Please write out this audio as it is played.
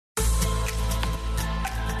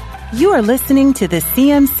You are listening to the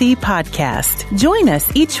CMC Podcast. Join us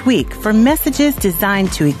each week for messages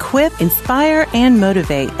designed to equip, inspire, and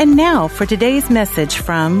motivate. And now for today's message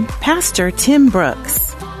from Pastor Tim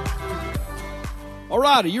Brooks. All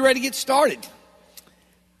right, are you ready to get started?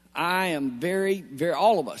 I am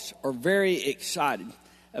all of us are very excited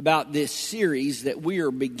about this series that we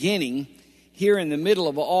are beginning here in the middle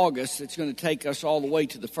of August. It's going to take us all the way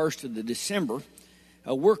to the 1st of December.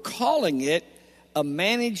 We're calling it a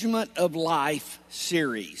Management of Life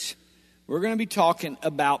series. We're going to be talking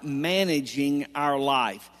about managing our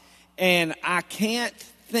life. And I can't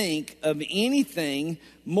think of anything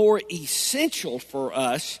more essential for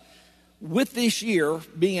us with this year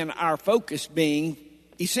being our focus being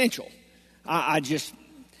essential. I just,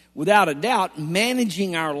 without a doubt,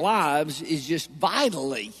 managing our lives is just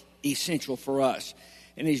vitally essential for us.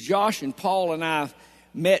 And as Josh and Paul and I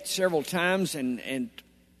met several times and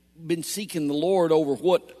been seeking the Lord over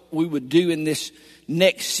what we would do in this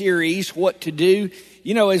next series, what to do.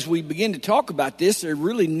 You know, as we begin to talk about this, there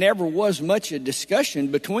really never was much a discussion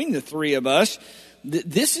between the three of us.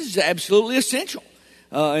 This is absolutely essential.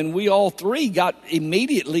 And we all three got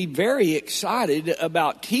immediately very excited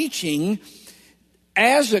about teaching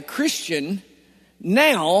as a Christian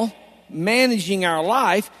now managing our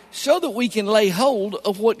life so that we can lay hold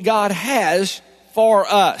of what God has for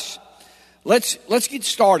us. Let's get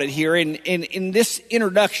started here in this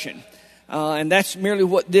introduction. And that's merely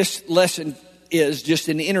what this lesson is, just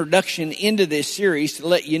an introduction into this series to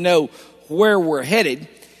let you know where we're headed.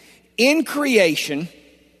 In creation,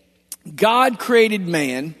 God created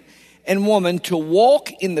man and woman to walk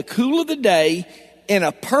in the cool of the day in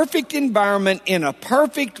a perfect environment, in a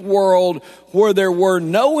perfect world where there were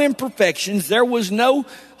no imperfections, there was no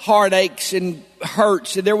heartaches and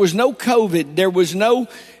hurts, there was no COVID, there was no,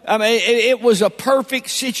 it was a perfect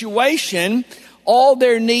situation. All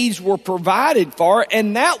their needs were provided for,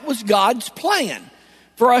 and that was God's plan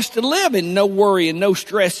for us to live in no worry and no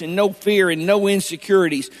stress and no fear and no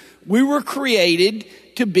insecurities. We were created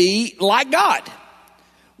to be like God.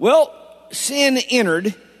 Well, sin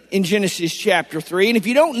entered in Genesis chapter 3. And if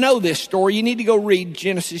you don't know this story, you need to go read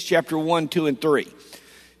Genesis chapter 1, 2, and 3.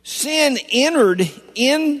 Sin entered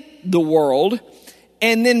in the world,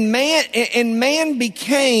 and then man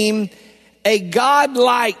became a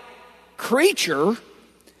godlike creature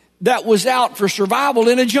that was out for survival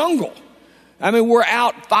in a jungle. I mean, we're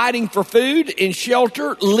out fighting for food and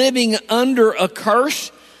shelter, living under a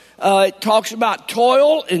curse. It talks about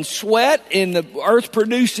toil and sweat and the earth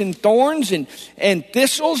producing thorns and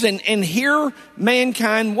thistles. And here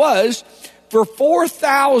mankind was. For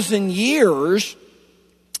 4,000 years,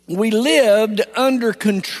 we lived under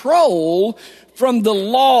control from the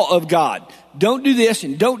law of God. Don't do this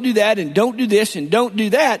and don't do that and don't do this and don't do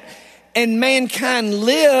that. And mankind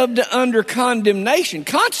lived under condemnation,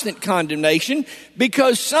 constant condemnation,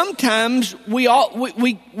 because sometimes we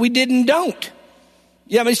don't.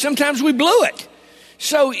 Yeah, I mean, sometimes we blew it.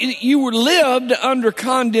 So you were lived under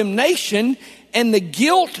condemnation and the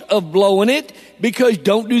guilt of blowing it because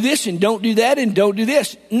don't do this and don't do that and don't do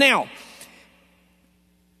this. Now,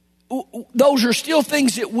 those are still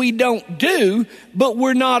things that we don't do, but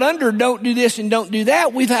we're not under don't do this and don't do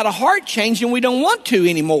that. We've had a heart change and we don't want to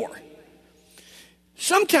anymore.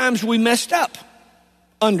 Sometimes we messed up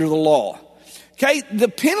under the law. Okay, the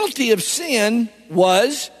penalty of sin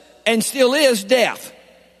was and still is death.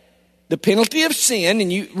 The penalty of sin,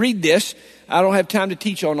 and you read this, I don't have time to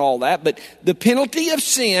teach on all that, but the penalty of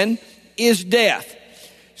sin is death.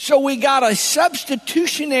 So we got a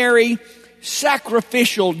substitutionary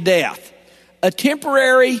sacrificial death, a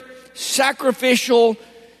temporary sacrificial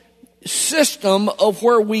system of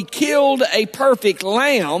where we killed a perfect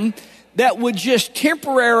lamb that would just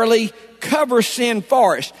temporarily cover sin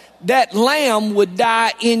for us. That lamb would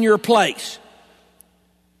die in your place,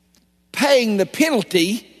 paying the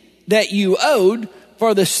penalty that you owed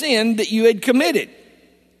for the sin that you had committed.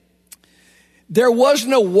 There was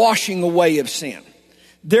no washing away of sin.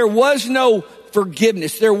 There was no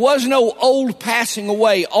forgiveness. There was no old passing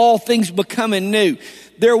away, all things becoming new.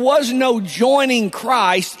 There was no joining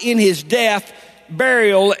Christ in his death,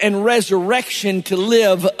 burial, and resurrection to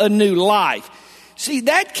live a new life. See,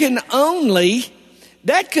 that could only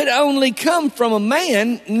come from a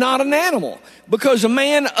man, not an animal, because a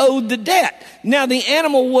man owed the debt. Now, the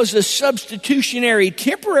animal was a substitutionary,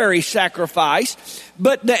 temporary sacrifice,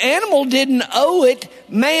 but the animal didn't owe it.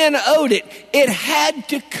 Man owed it. It had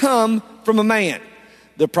to come from a man.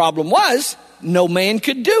 The problem was, no man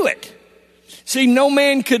could do it. See, no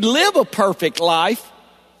man could live a perfect life.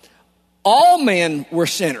 All men were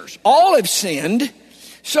sinners. All have sinned.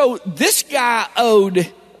 So this guy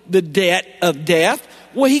owed the debt of death.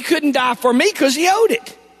 Well, he couldn't die for me because he owed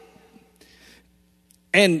it.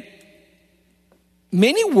 And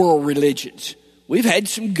many world religions, we've had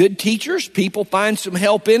some good teachers. People find some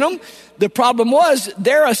help in them. The problem was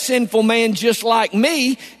they're a sinful man just like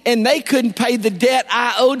me, and they couldn't pay the debt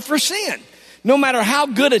I owed for sin. No matter how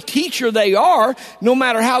good a teacher they are, no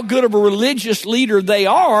matter how good of a religious leader they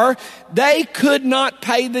are, they could not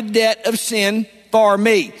pay the debt of sin for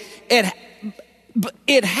me.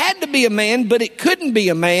 It had to be a man, but it couldn't be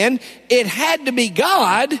a man. It had to be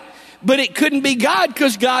God, but it couldn't be God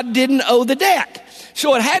because God didn't owe the debt.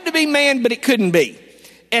 So it had to be man, but it couldn't be.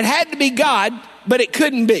 It had to be God, but it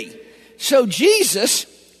couldn't be. So Jesus,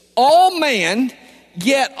 all man,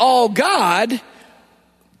 yet all God,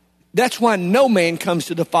 that's why no man comes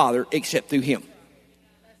to the Father except through him.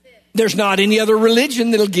 There's not any other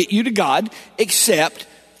religion that'll get you to God except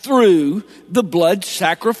through the blood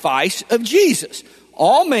sacrifice of Jesus.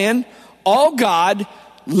 All man, all God,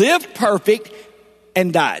 lived perfect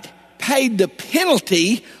and died. Paid the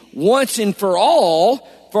penalty once and for all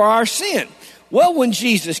for our sin. Well, when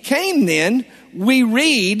Jesus came then, we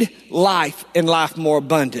read life and life more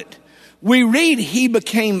abundant. We read he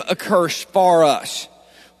became a curse for us.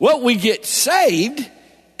 Well, we get saved,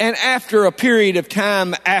 and after a period of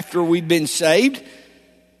time after we've been saved,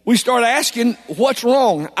 we start asking, what's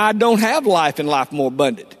wrong? I don't have life and life more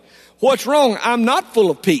abundant. What's wrong? I'm not full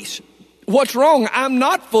of peace. What's wrong? I'm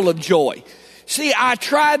not full of joy. See, I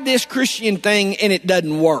tried this Christian thing and it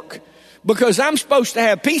doesn't work because I'm supposed to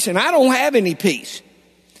have peace and I don't have any peace.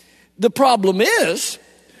 The problem is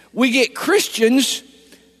we get Christians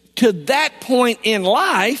to that point in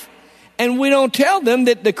life and we don't tell them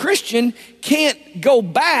that the Christian can't go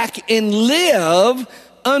back and live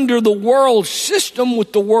under the world system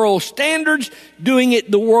with the world standards, doing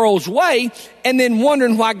it the world's way, and then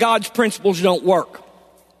wondering why God's principles don't work.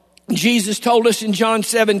 Jesus told us in John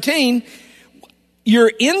 17,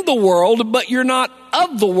 you're in the world, but you're not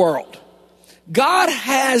of the world. God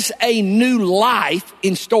has a new life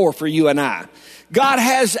in store for you and I. God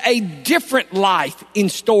has a different life in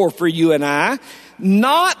store for you and I,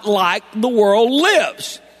 not like the world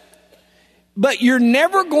lives. But you're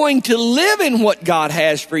never going to live in what God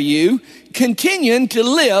has for you, continuing to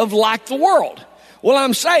live like the world. Well,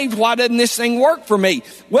 I'm saved. Why doesn't this thing work for me?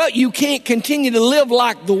 Well, you can't continue to live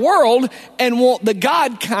like the world and want the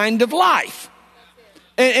God kind of life.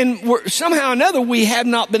 And somehow or another, we have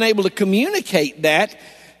not been able to communicate that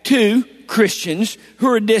to Christians who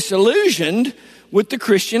are disillusioned with the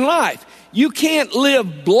Christian life. You can't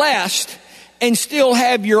live blessed and still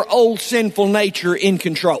have your old sinful nature in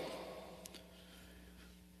control.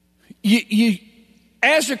 You,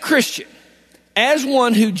 as a Christian, as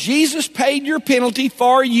one who Jesus paid your penalty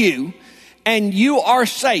for you, and you are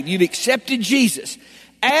saved, you've accepted Jesus.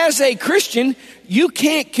 As a Christian, you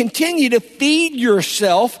can't continue to feed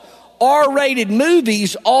yourself R-rated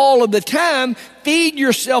movies all of the time. Feed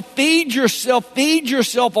yourself on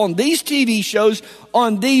these TV shows,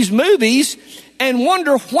 on these movies, and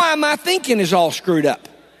wonder why my thinking is all screwed up.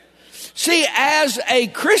 See, as a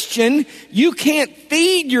Christian, you can't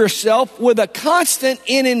feed yourself with a constant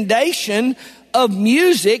inundation of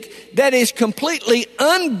music that is completely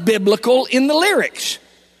unbiblical in the lyrics.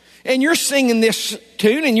 And you're singing this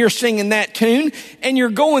tune and you're singing that tune and you're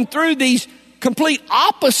going through these complete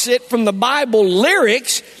opposite from the Bible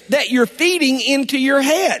lyrics that you're feeding into your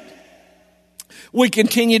head. We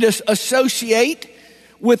continue to associate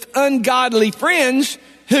with ungodly friends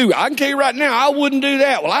who, I can tell you right now, I wouldn't do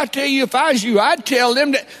that. Well, I tell you, if I was you, I'd tell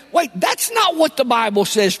them that. Wait, that's not what the Bible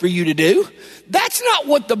says for you to do. That's not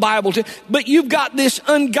what the Bible says. But you've got this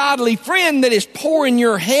ungodly friend that is pouring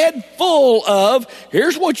your head full of,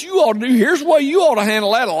 here's what you ought to do. Here's what you ought to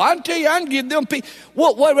handle that. I can tell you, I can give them peace.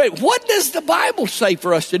 Wait. What does the Bible say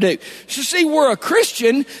for us to do? So see, we're a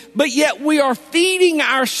Christian, but yet we are feeding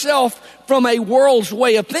ourselves from a world's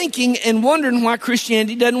way of thinking and wondering why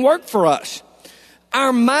Christianity doesn't work for us.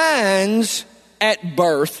 Our minds at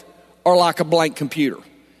birth are like a blank computer.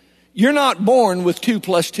 You're not born with 2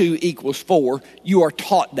 + 2 = 4. You are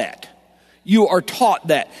taught that. You are taught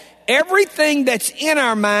that. Everything that's in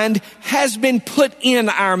our mind has been put in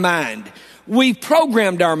our mind. We've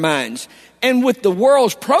programmed our minds. And with the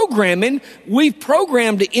world's programming, we've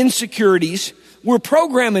programmed insecurities. We're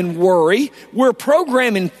programming worry. We're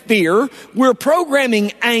programming fear. We're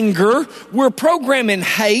programming anger. We're programming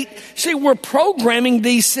hate. See, we're programming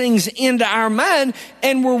these things into our mind,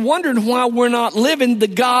 and we're wondering why we're not living the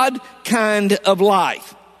God kind of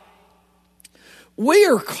life. We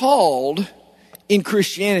are called in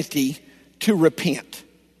Christianity to repent.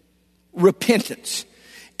 Repentance.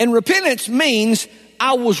 And repentance means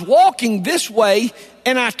I was walking this way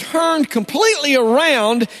and I turned completely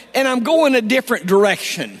around and I'm going a different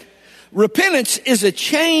direction. Repentance is a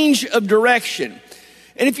change of direction.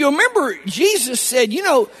 And if you remember, Jesus said, you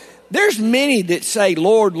know, there's many that say,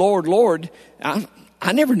 Lord, Lord, Lord.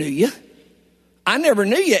 I never knew you. I never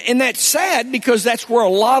knew you. And that's sad because that's where a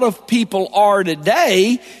lot of people are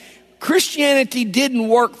today. Christianity didn't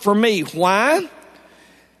work for me. Why?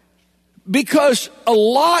 Because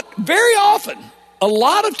very often, a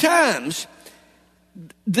lot of times,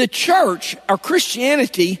 the church or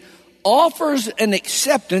Christianity offers an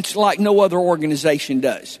acceptance like no other organization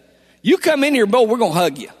does. You come in here, boy, we're going to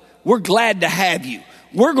hug you. We're glad to have you.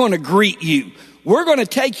 We're going to greet you. We're going to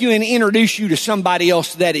take you and introduce you to somebody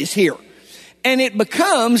else that is here. And it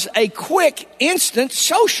becomes a quick, instant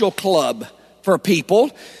social club for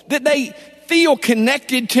people that they feel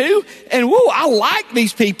connected to. And whoa, I like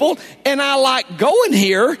these people and I like going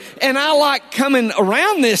here and I like coming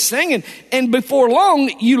around this thing. And before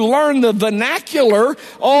long, you learn the vernacular.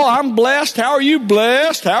 Oh, I'm blessed. How are you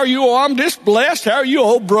blessed? How are you? Oh, I'm just blessed. How are you?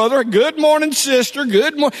 Oh, brother. Good morning, sister.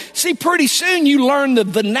 Good morning. See, pretty soon you learn the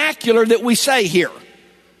vernacular that we say here.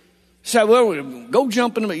 So, well, go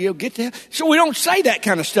jump in the, get that. So we don't say that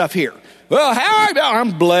kind of stuff here. Well, how are you?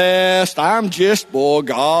 I'm blessed. I'm just, boy,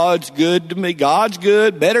 God's good to me. God's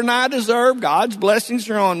good. Better than I deserve. God's blessings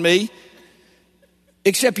are on me.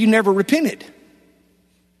 Except you never repented.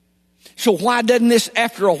 So why doesn't this,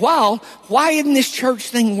 after a while, why isn't this church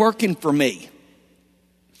thing working for me?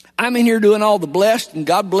 I'm in here doing all the blessed and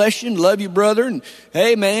God bless you and love you, brother. And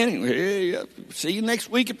hey, man, hey, see you next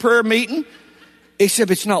week at prayer meeting.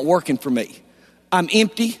 Except it's not working for me. I'm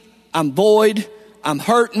empty. I'm void. I'm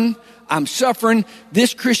hurting. I'm suffering.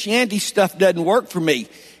 This Christianity stuff doesn't work for me.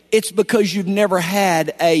 It's because you've never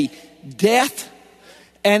had a death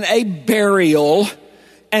and a burial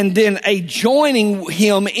and then a joining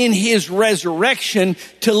him in his resurrection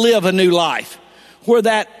to live a new life. Where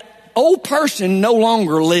that old person no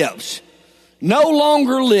longer lives. No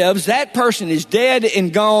longer lives. That person is dead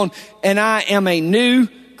and gone, and I am a new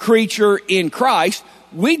creature in Christ.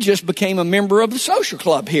 We just became a member of the social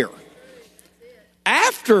club here.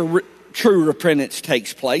 After true repentance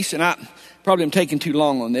takes place, and I probably am taking too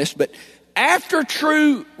long on this, but after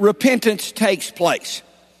true repentance takes place,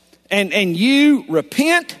 and you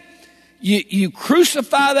repent, you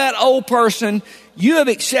crucify that old person, you have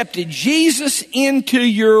accepted Jesus into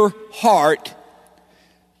your heart.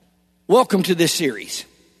 Welcome to this series.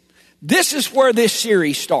 This is where this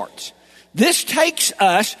series starts. This takes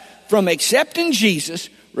us from accepting Jesus,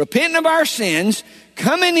 repenting of our sins,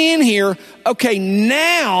 coming in here. Okay,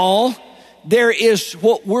 now there is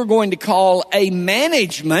what we're going to call a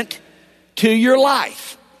management to your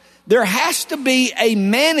life. There has to be a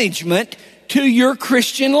management to your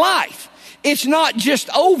Christian life. It's not just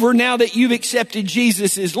over now that you've accepted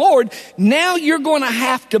Jesus as Lord. Now you're going to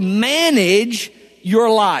have to manage your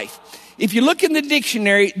life. If you look in the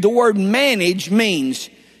dictionary, the word manage means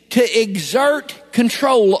to exert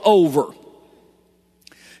control over,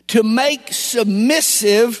 to make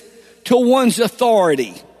submissive to one's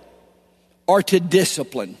authority, or to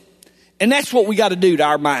discipline. And that's what we got to do to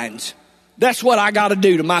our minds. That's what I got to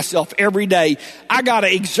do to myself every day. I got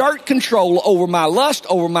to exert control over my lust,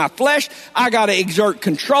 over my flesh. I got to exert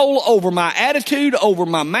control over my attitude, over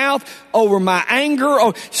my mouth, over my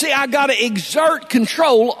anger. See, I got to exert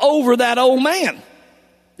control over that old man.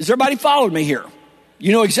 Is everybody following me here?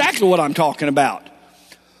 You know exactly what I'm talking about.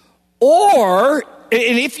 Or,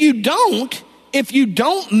 and if you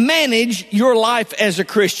don't manage your life as a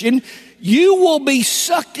Christian, you will be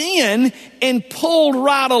sucked in and pulled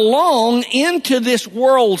right along into this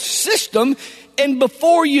world system. And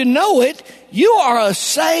before you know it, you are a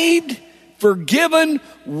saved, forgiven,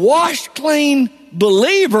 washed clean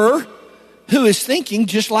believer who is thinking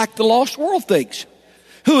just like the lost world thinks.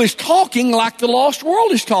 Who is talking like the lost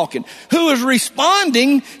world is talking, who is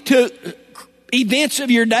responding to events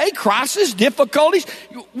of your day, crisis, difficulties.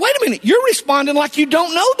 Wait a minute, you're responding like you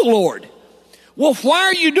don't know the Lord. Well, why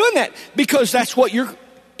are you doing that? Because that's what you're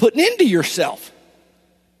putting into yourself.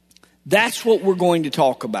 That's what we're going to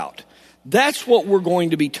talk about. That's what we're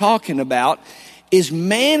going to be talking about, is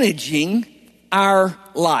managing our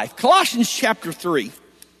life. Colossians chapter 3.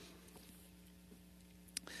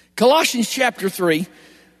 Colossians chapter 3.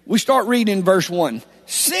 We start reading in verse 1.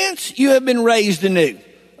 Since you have been raised anew.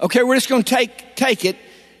 Okay, we're just going to take it.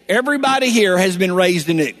 Everybody here has been raised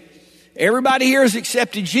anew. Everybody here has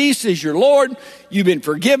accepted Jesus as your Lord. You've been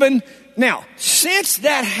forgiven. Now, since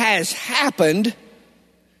that has happened,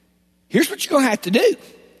 here's what you're going to have to do.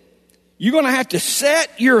 You're going to have to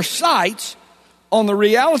set your sights on the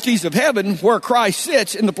realities of heaven where Christ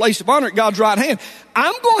sits in the place of honor at God's right hand,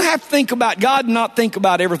 I'm going to have to think about God and not think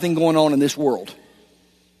about everything going on in this world.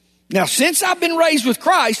 Now, since I've been raised with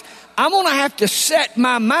Christ, I'm going to have to set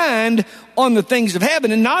my mind on the things of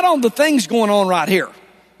heaven and not on the things going on right here.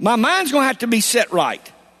 My mind's going to have to be set right.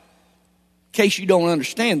 In case you don't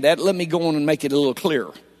understand that, let me go on and make it a little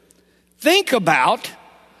clearer. Think about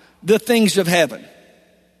the things of heaven,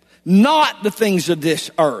 not the things of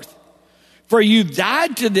this earth. For you've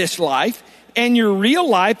died to this life, and your real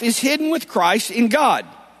life is hidden with Christ in God.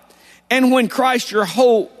 And when Christ,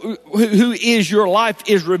 who is your life,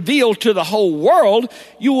 is revealed to the whole world,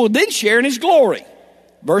 you will then share in his glory.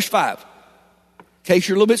 Verse 5. In case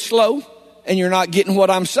you're a little bit slow and you're not getting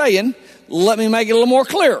what I'm saying, let me make it a little more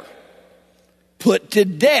clear. Put to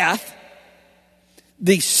death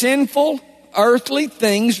the sinful earthly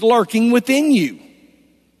things lurking within you.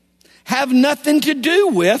 Have nothing to do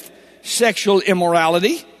with sexual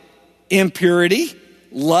immorality, impurity,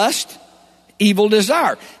 lust, evil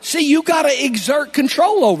desire. See, you got to exert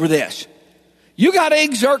control over this. You got to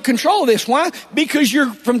exert control of this. Why? Because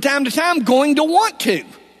you're from time to time going to want to.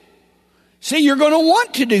 See, you're going to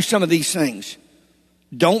want to do some of these things.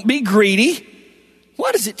 Don't be greedy.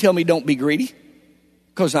 Why does it tell me don't be greedy?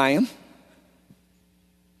 Because I am.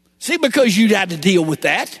 See, because you had to deal with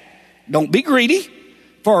that. Don't be greedy.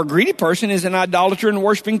 For a greedy person is an idolater and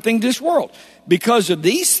worshiping thing of this world. Because of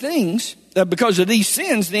these things, because of these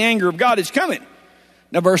sins, the anger of God is coming.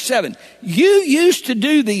 Now, verse 7. You used to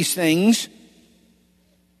do these things.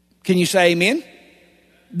 Can you say amen?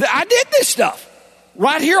 I did this stuff.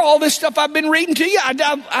 Right here, all this stuff I've been reading to you,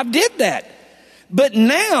 I did that. But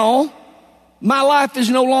now, my life is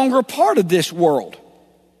no longer a part of this world.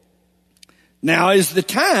 Now is the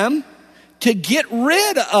time to get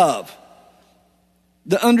rid of.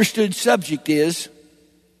 The understood subject is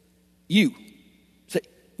you. Say,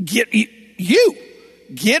 get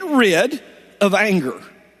rid of anger.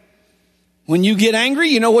 When you get angry,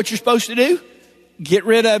 you know what you're supposed to do? Get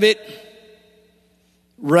rid of it.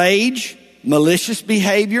 Rage, malicious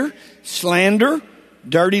behavior, slander,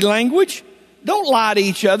 dirty language. Don't lie to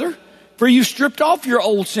each other, for you stripped off your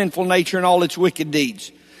old sinful nature and all its wicked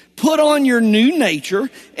deeds. Put on your new nature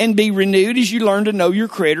and be renewed as you learn to know your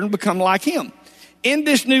Creator and become like Him. In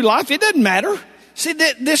this new life, it doesn't matter. See,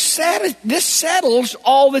 this settles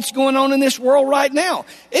all that's going on in this world right now.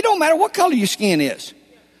 It don't matter what color your skin is.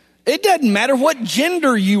 It doesn't matter what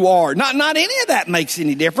gender you are. Not any of that makes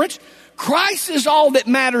any difference. Christ is all that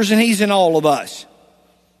matters, and He's in all of us.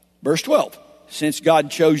 Verse 12. Since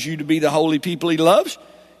God chose you to be the holy people He loves,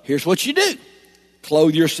 here's what you do.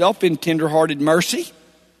 Clothe yourself in tender-hearted mercy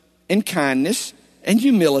and kindness and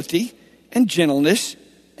humility and gentleness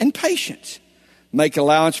and patience. Make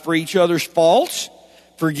allowance for each other's faults.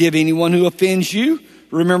 Forgive anyone who offends you.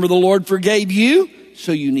 Remember, the Lord forgave you,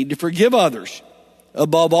 so you need to forgive others.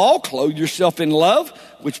 Above all, clothe yourself in love,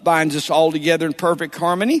 which binds us all together in perfect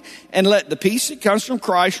harmony. And let the peace that comes from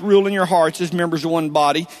Christ rule in your hearts as members of one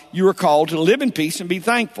body. You are called to live in peace and be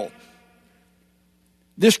thankful.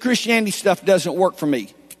 This Christianity stuff doesn't work for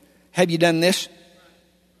me. Have you done this?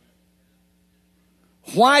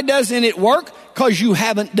 Why doesn't it work? Because you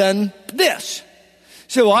haven't done this.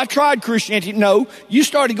 So, well, I tried Christianity. No, you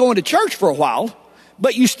started going to church for a while,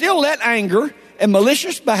 but you still let anger and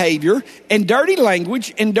malicious behavior and dirty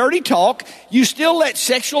language and dirty talk, you still let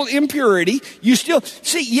sexual impurity,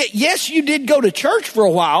 yes, you did go to church for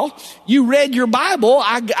a while. You read your Bible,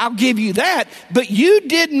 I'll give you that, but you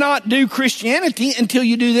did not do Christianity until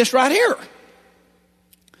you do this right here.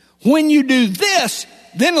 When you do this,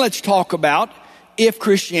 then let's talk about if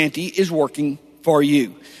Christianity is working for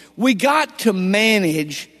you. We got to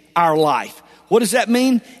manage our life. What does that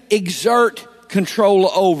mean? Exert control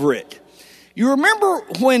over it. You remember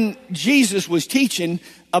when Jesus was teaching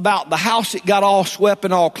about the house that got all swept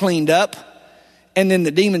and all cleaned up, and then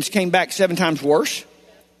the demons came back 7 times worse?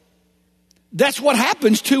 That's what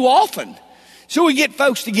happens too often. So we get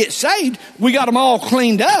folks to get saved, we got them all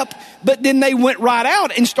cleaned up, but then they went right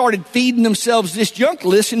out and started feeding themselves this junk,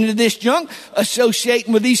 listening to this junk,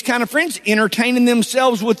 associating with these kind of friends, entertaining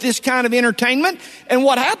themselves with this kind of entertainment. And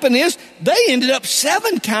what happened is they ended up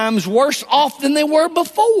 7 times worse off than they were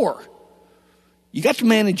before. You got to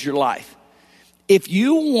manage your life. If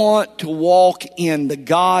you want to walk in the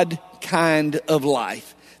God kind of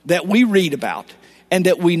life that we read about and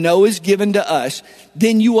that we know is given to us,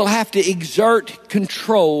 then you will have to exert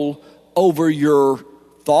control over your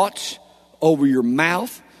thoughts, over your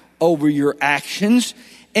mouth, over your actions.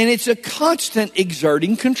 And it's a constant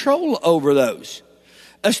exerting control over those.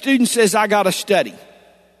 A student says, I got to study.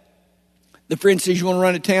 The friend says, you want to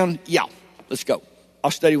run to town? Yeah. Let's go.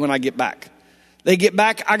 I'll study when I get back. They get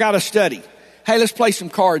back, I got to study. Hey, let's play some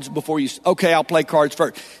cards before you. Okay, I'll play cards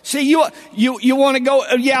first. See, you want to go?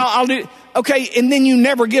 Yeah, I'll do. Okay, and then you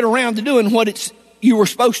never get around to doing what you were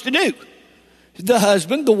supposed to do. The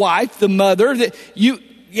husband, the wife, the mother.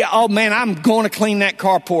 Oh man, I'm going to clean that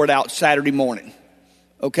carport out Saturday morning.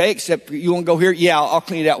 Okay, except you want to go here? Yeah, I'll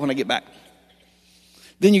clean it out when I get back.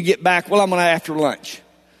 Then you get back. Well, I'm going to after lunch.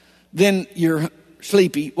 Then you're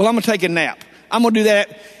sleepy. Well, I'm going to take a nap. I'm going to do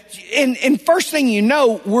that. And first thing you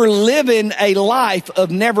know, we're living a life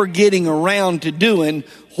of never getting around to doing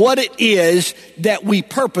what it is that we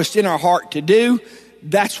purposed in our heart to do.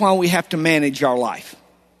 That's why we have to manage our life.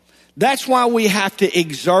 That's why we have to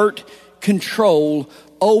exert control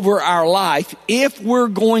over our life if we're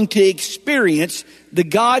going to experience the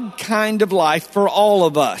God kind of life for all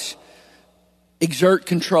of us. Exert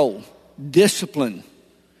control, discipline.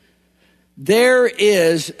 There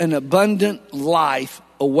is an abundant life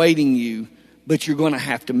awaiting you, but you're going to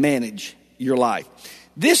have to manage your life.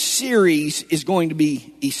 This series is going to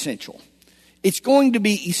be essential. It's going to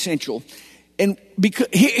be essential. And because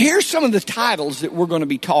here's some of the titles that we're going to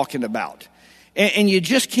be talking about. And you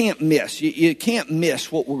just can't miss. You can't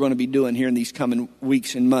miss what we're going to be doing here in these coming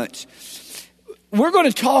weeks and months. We're going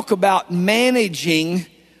to talk about managing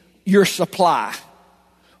your supply.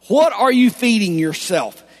 What are you feeding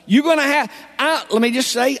yourself? You're going to have, let me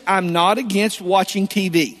just say, I'm not against watching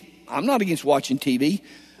TV. I'm not against watching TV.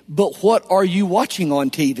 But what are you watching on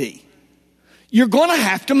TV? You're going to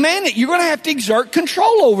have to manage. You're going to have to exert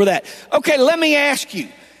control over that. Okay, let me ask you.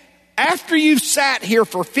 After you've sat here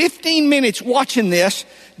for 15 minutes watching this,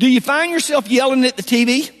 do you find yourself yelling at the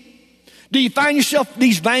TV? Do you find yourself,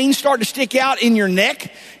 these veins start to stick out in your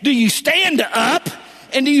neck? Do you stand up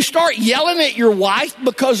and do you start yelling at your wife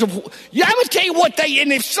because of, yeah, I'm going to tell you what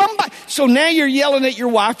and if somebody, so now you're yelling at your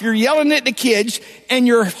wife, you're yelling at the kids, and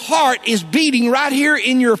your heart is beating right here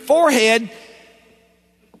in your forehead.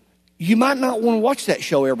 You might not want to watch that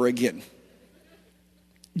show ever again.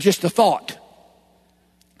 Just a thought.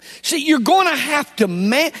 See, you're going to have to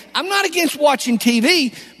I'm not against watching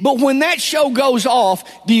TV, but when that show goes off,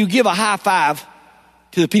 do you give a high five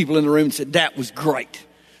to the people in the room and say, that was great?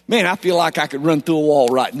 Man, I feel like I could run through a wall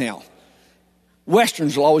right now.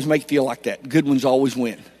 Westerns will always make you feel like that. Good ones always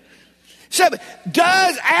win. So,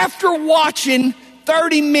 after watching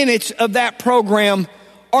 30 minutes of that program,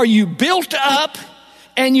 are you built up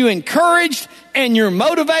and you encouraged and you're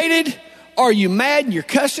motivated? Are you mad and you're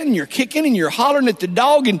cussing and you're kicking and you're hollering at the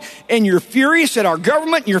dog and you're furious at our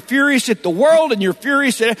government and you're furious at the world and you're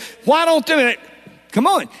furious at, why don't do it? Come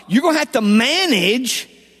on. You're going to have to manage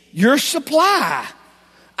your supply.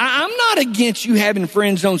 I'm not against you having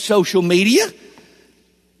friends on social media,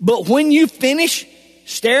 but when you finish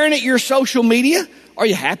staring at your social media, are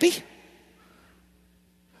you happy?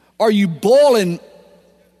 Are you boiling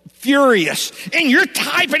furious and you're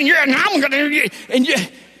typing and I'm going to, and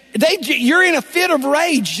you're in a fit of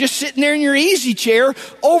rage just sitting there in your easy chair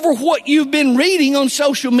over what you've been reading on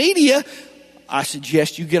social media? I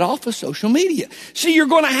suggest you get off of social media. See, you're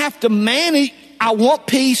going to have to manage. I want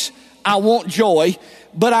peace. I want joy.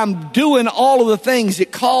 But I'm doing all of the things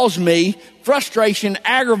that cause me frustration,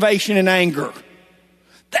 aggravation, and anger.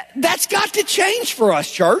 That's got to change for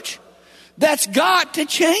us, church. That's got to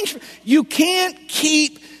change. You can't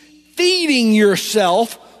keep feeding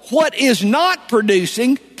yourself what is not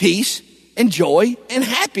producing peace and joy and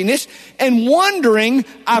happiness and wondering,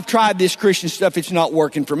 I've tried this Christian stuff, it's not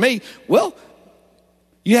working for me. Well,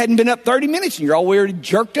 you hadn't been up 30 minutes and you're already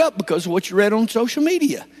jerked up because of what you read on social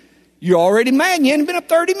media. You're already mad. And you hadn't been up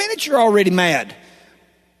 30 minutes. You're already mad.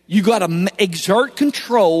 You got to exert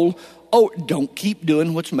control. Oh, don't keep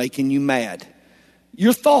doing what's making you mad.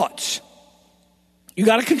 Your thoughts. You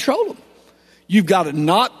got to control them. You've got to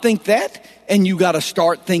not think that, and you got to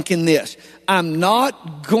start thinking this. I'm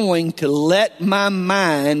not going to let my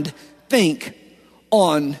mind think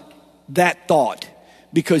on that thought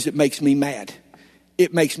because it makes me mad.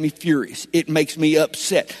 It makes me furious. It makes me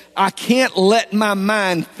upset. I can't let my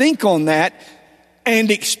mind think on that and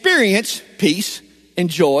experience peace and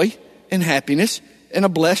joy and happiness and a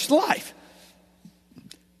blessed life.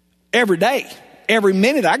 Every day, every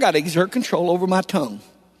minute, I got to exert control over my tongue.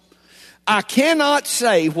 I cannot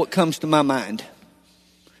say what comes to my mind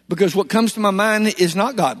because what comes to my mind is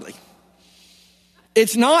not godly.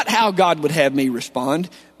 It's not how God would have me respond,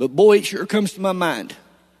 but boy, it sure comes to my mind.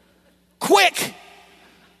 Quick!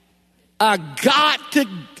 I got to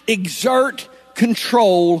exert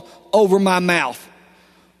control over my mouth.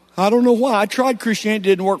 I don't know why. I tried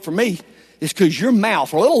Christianity, it didn't work for me. It's because your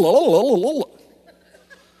mouth,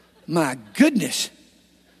 my goodness.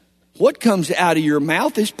 what comes out of your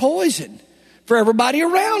mouth is poison for everybody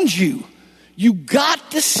around you. You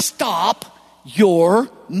got to stop your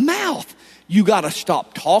mouth. You got to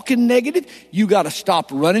stop talking negative. You got to stop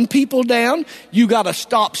running people down. You got to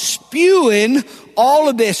stop spewing all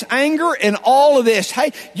of this anger and all of this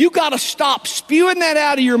hate. You got to stop spewing that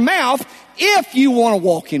out of your mouth if you want to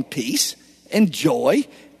walk in peace and joy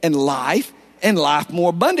and life more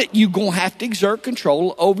abundant. You're going to have to exert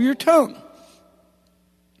control over your tongue,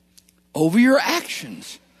 over your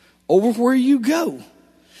actions, over where you go.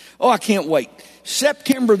 Oh, I can't wait.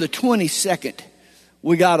 September the 22nd.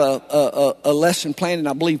 We got a lesson planned, and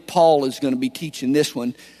I believe Paul is going to be teaching this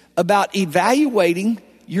one about evaluating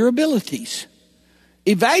your abilities.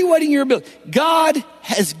 Evaluating your ability. God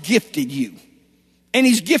has gifted you, and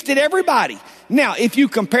He's gifted everybody. Now, if you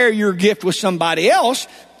compare your gift with somebody else,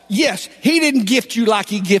 yes, He didn't gift you like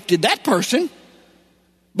He gifted that person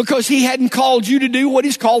because He hadn't called you to do what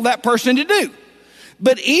He's called that person to do.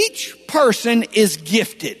 But each person is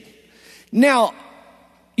gifted. Now,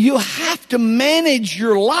 you have to manage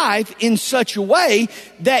your life in such a way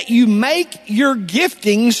that you make your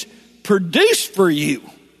giftings produce for you.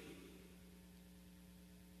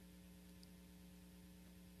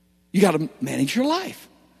 You got to manage your life.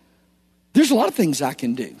 There's a lot of things I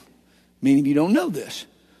can do. Many of you don't know this.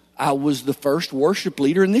 I was the first worship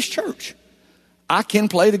leader in this church. I can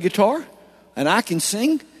play the guitar, and I can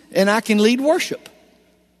sing, and I can lead worship.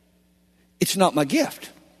 It's not my gift.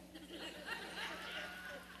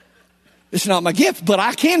 It's not my gift, but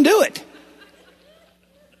I can do it.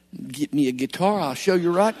 Get me a guitar, I'll show you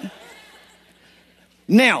right.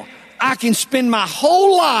 Now, I can spend my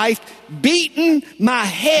whole life beating my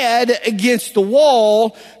head against the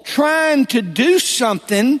wall trying to do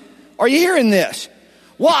something. Are you hearing this?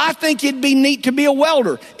 Well, I think it'd be neat to be a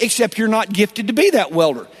welder, except you're not gifted to be that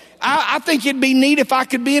welder. I think it'd be neat if I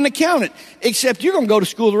could be an accountant, except you're going to go to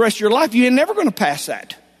school the rest of your life. You're never going to pass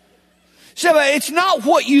that. So it's not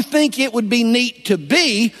what you think it would be neat to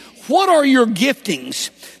be. What are your giftings?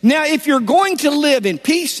 Now, if you're going to live in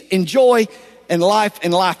peace and joy and life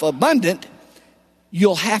abundant,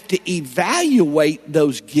 you'll have to evaluate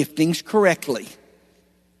those giftings correctly.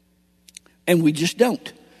 And we just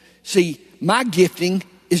don't. See, my gifting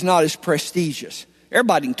is not as prestigious.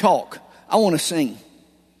 Everybody can talk. I want to sing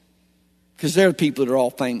because they're the people that are all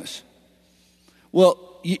famous.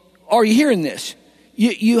 Well, are you hearing this?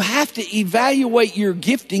 You have to evaluate your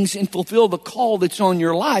giftings and fulfill the call that's on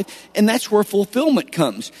your life, and that's where fulfillment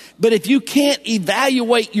comes. But if you can't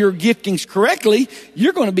evaluate your giftings correctly,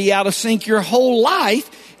 you're going to be out of sync your whole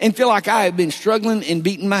life and feel like I have been struggling and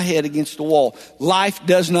beating my head against the wall. Life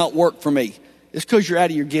does not work for me. It's because you're out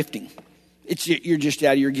of your gifting. You're just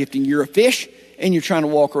out of your gifting. You're a fish, and you're trying to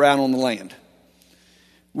walk around on the land.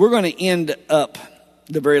 We're going to end up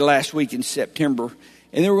the very last week in September,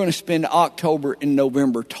 and then we're going to spend October and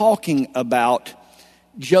November talking about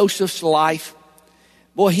Joseph's life.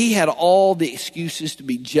 Boy, he had all the excuses to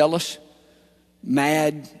be jealous,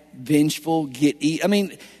 mad, vengeful, I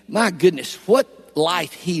mean, my goodness, what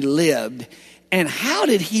life he lived. And how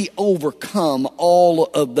did he overcome all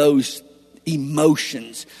of those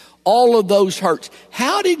emotions, all of those hurts?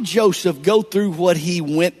 How did Joseph go through what he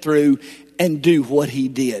went through and do what he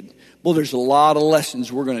did? Well, there's a lot of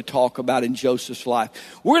lessons we're going to talk about in Joseph's life.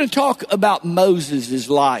 We're going to talk about Moses'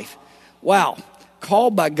 life. Wow,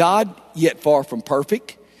 called by God, yet far from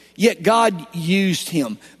perfect. Yet God used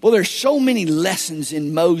him. Well, there's so many lessons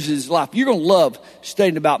in Moses' life. You're going to love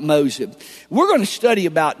studying about Moses. We're going to study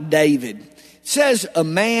about David. It says a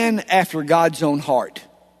man after God's own heart.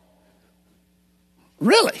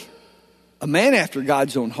 Really? A man after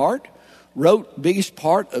God's own heart? Wrote biggest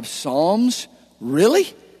part of Psalms?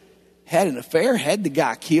 Really? Had an affair, had the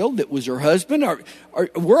guy killed that was her husband.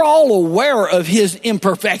 We're all aware of his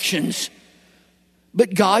imperfections.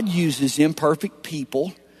 But God uses imperfect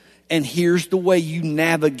people, and here's the way you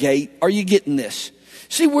navigate. Are you getting this?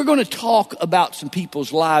 See, we're going to talk about some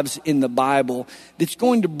people's lives in the Bible that's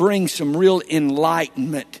going to bring some real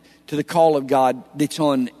enlightenment to the call of God that's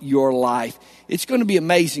on your life. It's going to be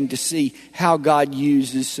amazing to see how God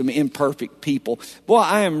uses some imperfect people. Boy,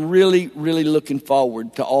 I am really, really looking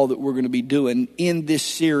forward to all that we're going to be doing in this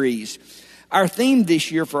series. Our theme this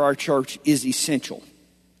year for our church is essential.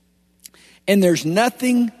 And there's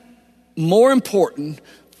nothing more important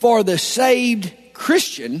for the saved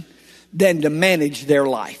Christian than to manage their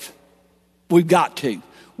life. We've got to.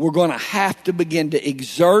 We're going to have to begin to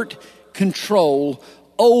exert control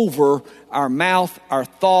over our mouth, our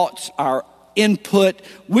thoughts, our input.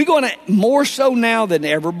 We're going to, more so now than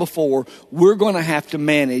ever before, we're going to have to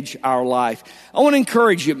manage our life. I want to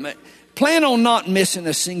encourage you. Plan on not missing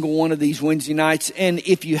a single one of these Wednesday nights. And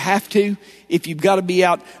if you have to, if you've got to be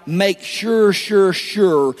out, make sure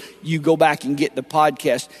you go back and get the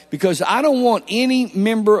podcast. Because I don't want any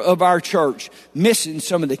member of our church missing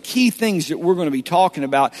some of the key things that we're going to be talking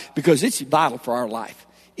about, because it's vital for our life.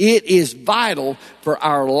 It is vital for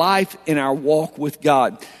our life and our walk with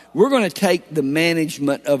God. We're going to take the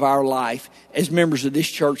management of our life as members of this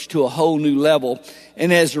church to a whole new level.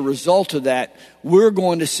 And as a result of that, we're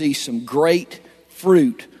going to see some great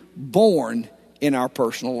fruit born in our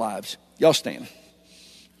personal lives. Y'all stand.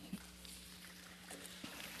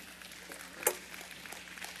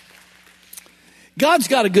 God's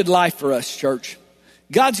got a good life for us, church.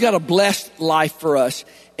 God's got a blessed life for us.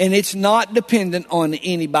 And it's not dependent on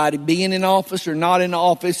anybody being in office or not in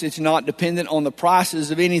office. It's not dependent on the prices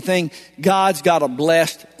of anything. God's got a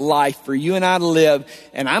blessed life for you and I to live,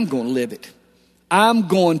 and I'm going to live it. I'm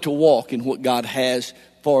going to walk in what God has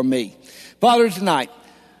for me. Father, tonight,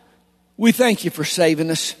 we thank you for saving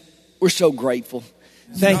us. We're so grateful.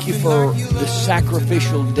 Thank you for the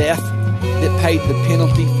sacrificial death that paid the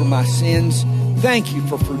penalty for my sins. Thank you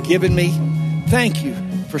for forgiving me. Thank you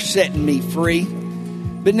for setting me free.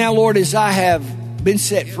 But now, Lord, as I have been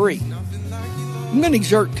set free, I'm going to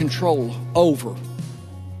exert control over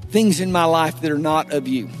things in my life that are not of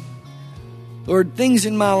you. Lord, things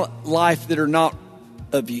in my life that are not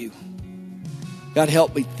of you. God,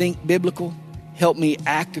 help me think biblical. Help me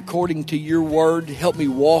act according to your word. Help me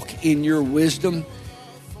walk in your wisdom.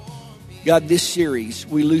 God, this series,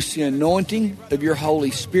 we loose the anointing of your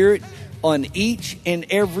Holy Spirit on each and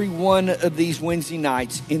every one of these Wednesday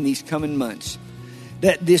nights in these coming months.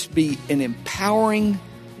 That this be an empowering,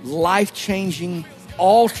 life-changing,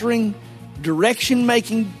 altering,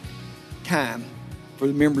 direction-making time for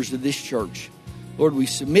the members of this church. Lord, we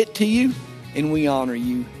submit to you and we honor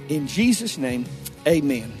you. In Jesus' name,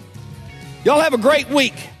 amen. Y'all have a great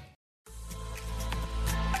week.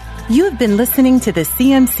 You have been listening to the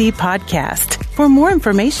CMC Podcast. For more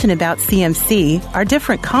information about CMC, our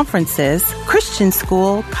different conferences, Christian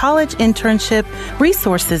school, college internship,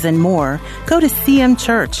 resources, and more, go to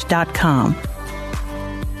cmchurch.com.